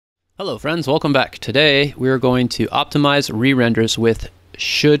Hello friends, welcome back. Today we're going to optimize re-renders with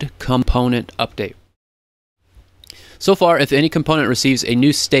shouldComponentUpdate. So far, if any component receives a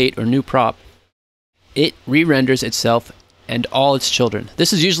new state or new prop, it re-renders itself and all its children.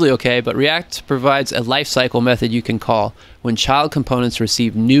 This is usually okay, but React provides a lifecycle method you can call when child components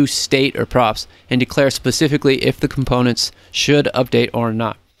receive new state or props and declare specifically if the components should update or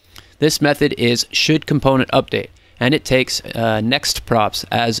not. This method is shouldComponentUpdate, and it takes next props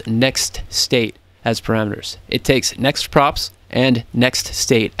as next state as parameters. It takes next props and next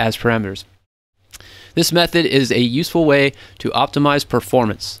state as parameters. This method is a useful way to optimize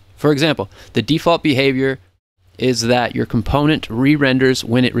performance. For example, the default behavior is that your component re-renders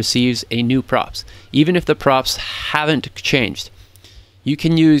when it receives a new props, even if the props haven't changed. You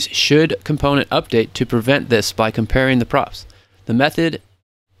can use shouldComponentUpdate to prevent this by comparing the props. The method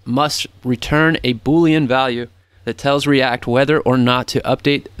must return a Boolean value that tells React whether or not to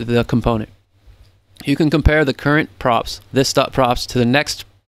update the component. You can compare the current props, this.props, to the next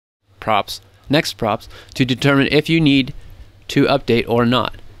props to determine if you need to update or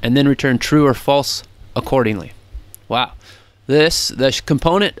not, and then return true or false accordingly. Wow. The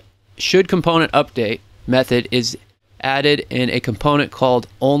shouldComponentUpdate method is added in a component called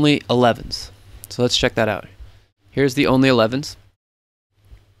only11s. So let's check that out. Here's the only11s.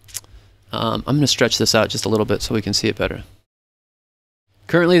 I'm going to stretch this out just a little bit so we can see it better.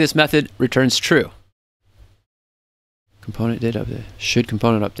 Currently, this method returns true. Component did update.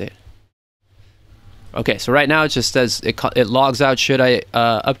 shouldComponentUpdate. Okay, so right now it just says it logs out should I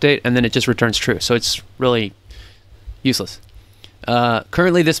update, and then it just returns true. So it's really useless.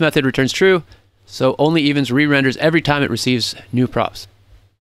 Currently, this method returns true, so only-evens re-renders every time it receives new props.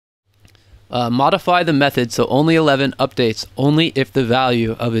 Modify the method so only11 updates only if the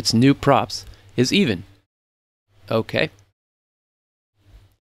value of its new props is even. Okay.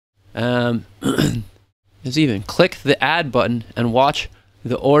 Is even. Click the add button and watch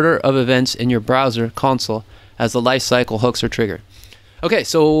the order of events in your browser console as the lifecycle hooks are triggered. Okay,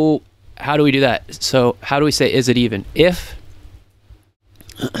 so how do we do that? So how do we say is it even? If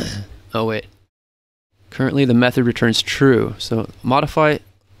oh wait. Currently the method returns true. So modify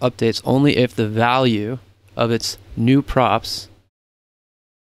updates only if the value of its new props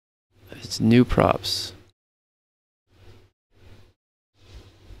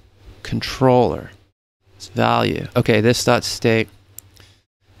controller, its value. Okay, this dot state.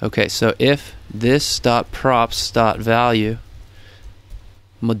 Okay, so if this dot props dot value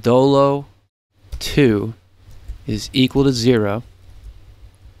modulo 2 is equal to 0,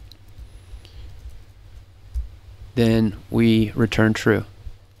 then we return true.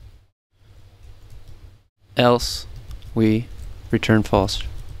 Else we return false.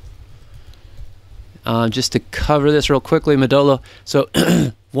 Just to cover this real quickly, modulo. So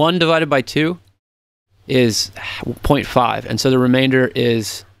 1 divided by 2 is 0.5, and so the remainder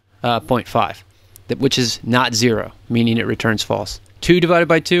is 0.5, which is not 0, meaning it returns false. 2 divided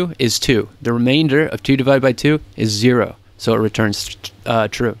by 2 is 2. The remainder of 2 divided by 2 is 0, so it returns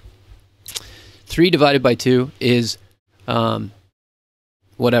true. 3 divided by 2 is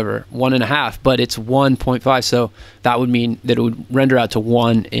whatever, 1.5, but it's 1.5, so that would mean that it would render out to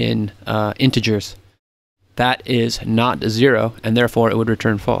 1 in integers. That is not 0, and therefore it would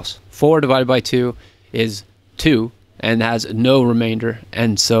return false. 4 divided by 2 is 2, and has no remainder,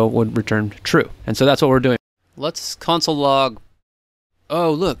 and so would return true. And so that's what we're doing. Let's console log.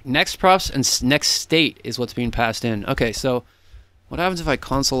 Oh, look, next props and next state is what's being passed in. Okay, so what happens if I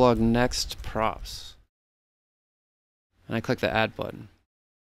console log next props? And I click the add button.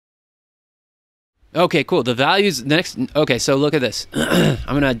 Okay, cool. The values next. Okay, so look at this. I'm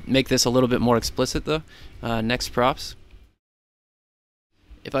gonna make this a little bit more explicit though. Next props.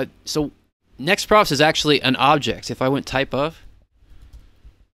 So next props is actually an object. If I went type of,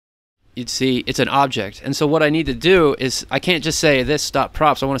 you'd see it's an object. And so what I need to do is I can't just say this dot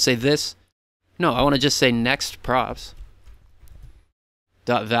props. I want to say this. No, I want to just say next props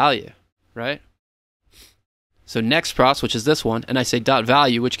dot value, right? So next props, which is this one, and I say dot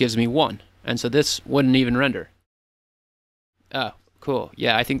value, which gives me 1. And so this wouldn't even render. Oh, cool.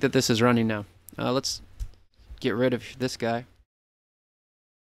 Yeah, I think that this is running now. Let's get rid of this guy.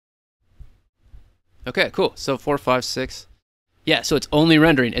 Okay, cool. So 4, 5, 6. Yeah, so it's only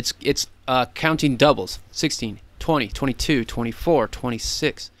rendering. It's counting doubles. 16, 20, 22, 24,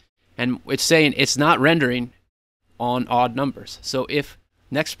 26. And it's saying it's not rendering on odd numbers. So if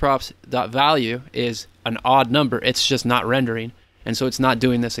nextProps.value is an odd number, it's just not rendering. And so it's not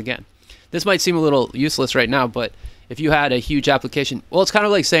doing this again. This might seem a little useless right now, but if you had a huge application, well, it's kind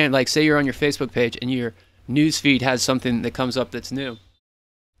of like saying, say you're on your Facebook page and your news feed has something that comes up that's new.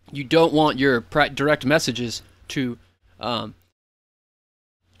 you don't want your direct messages to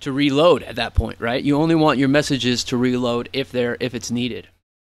reload at that point, right? You only want your messages to reload if it's needed.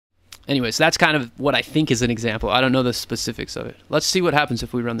 Anyways, that's kind of what I think is an example. I don't know the specifics of it. Let's see what happens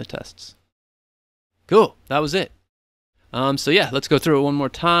if we run the tests. Cool, that was it. So yeah, let's go through it one more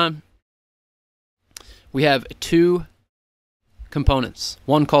time. We have two components,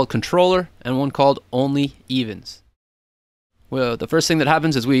 one called controller and one called only evens. Well, the first thing that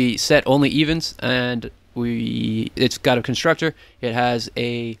happens is we set only evens, and it's got a constructor. It has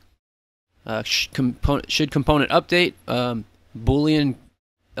a should component update Boolean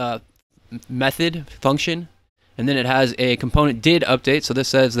method function, and then it has a component did update. So this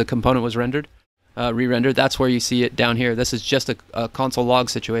says the component was rendered, re-rendered. That's where you see it down here. This is just a console log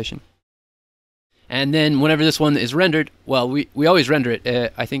situation. And then whenever this one is rendered, well, we always render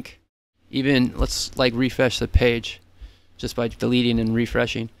it. I think even, let's like refresh the page just by deleting and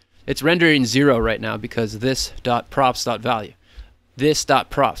refreshing. It's rendering 0 right now because this .props.value. This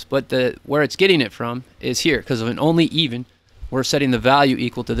 .props, but where it's getting it from is here, because of an only even. We're setting the value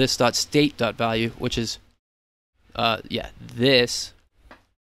equal to this .state.value, which is this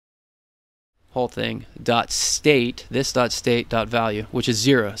whole thing .state, this .state.value, which is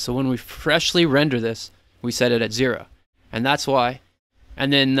 0. So when we freshly render this, we set it at 0, and that's why.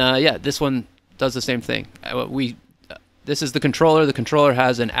 And then this one does the same thing. This is the controller. The controller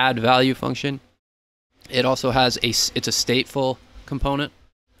has an add value function. It also has it's a stateful component,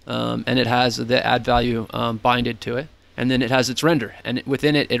 and it has the add value binded to it, and then it has its render, and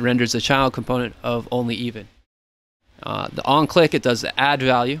within it renders the child component of only even. The on click, it does the add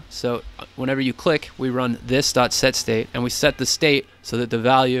value. So whenever you click, we run this .setState, and we set the state so that the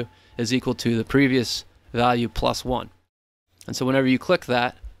value is equal to the previous value plus 1. And so whenever you click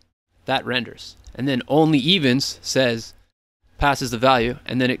that renders. And then only evens passes the value,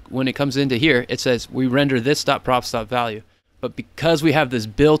 and then when it comes into here, it says we render this .props.value. But because we have this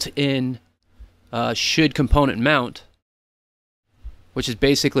built-in should component mount, which is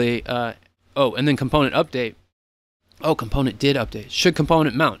basically and then component update. Oh, component did update. Should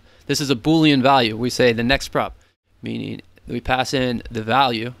component mount. This is a Boolean value. We say the next prop, meaning we pass in the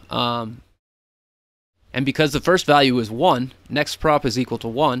value. And because the first value is 1, next prop is equal to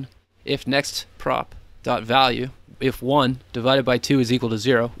 1. If next prop dot value, if 1 divided by 2 is equal to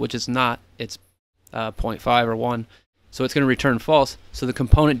 0, which is not, it's 0.5 or 1. So it's going to return false. So the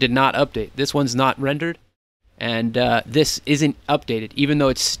component did not update. This one's not rendered, and this isn't updated, even though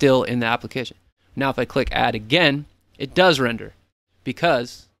it's still in the application. Now if I click add again, it does render,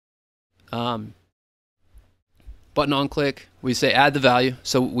 because button on click, we say add the value,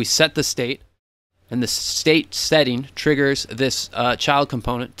 so we set the state, and the state setting triggers this child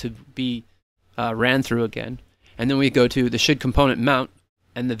component to be ran through again, and then we go to the should component mount,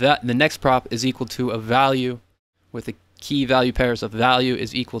 and the next prop is equal to a value with the key value pairs of value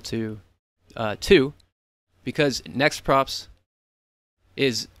is equal to 2, because next props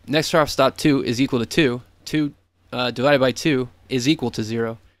dot 2 is equal to 2. 2 divided by 2 is equal to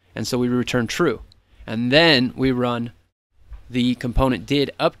 0, and so we return true. And then we run the component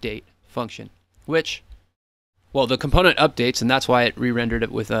did update function, which, well, the component updates, and that's why it re-rendered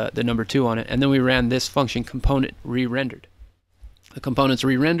it with the number 2 on it. And then we ran this function component re-rendered. The component's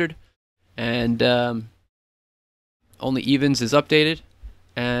re-rendered, and only evens is updated,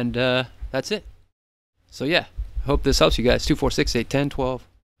 and that's it. So yeah, hope this helps you guys. 2, 4, 6, 8, 10, 12,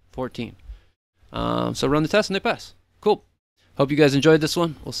 14. So run the test and they pass. Cool. Hope you guys enjoyed this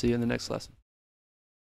one. We'll see you in the next lesson.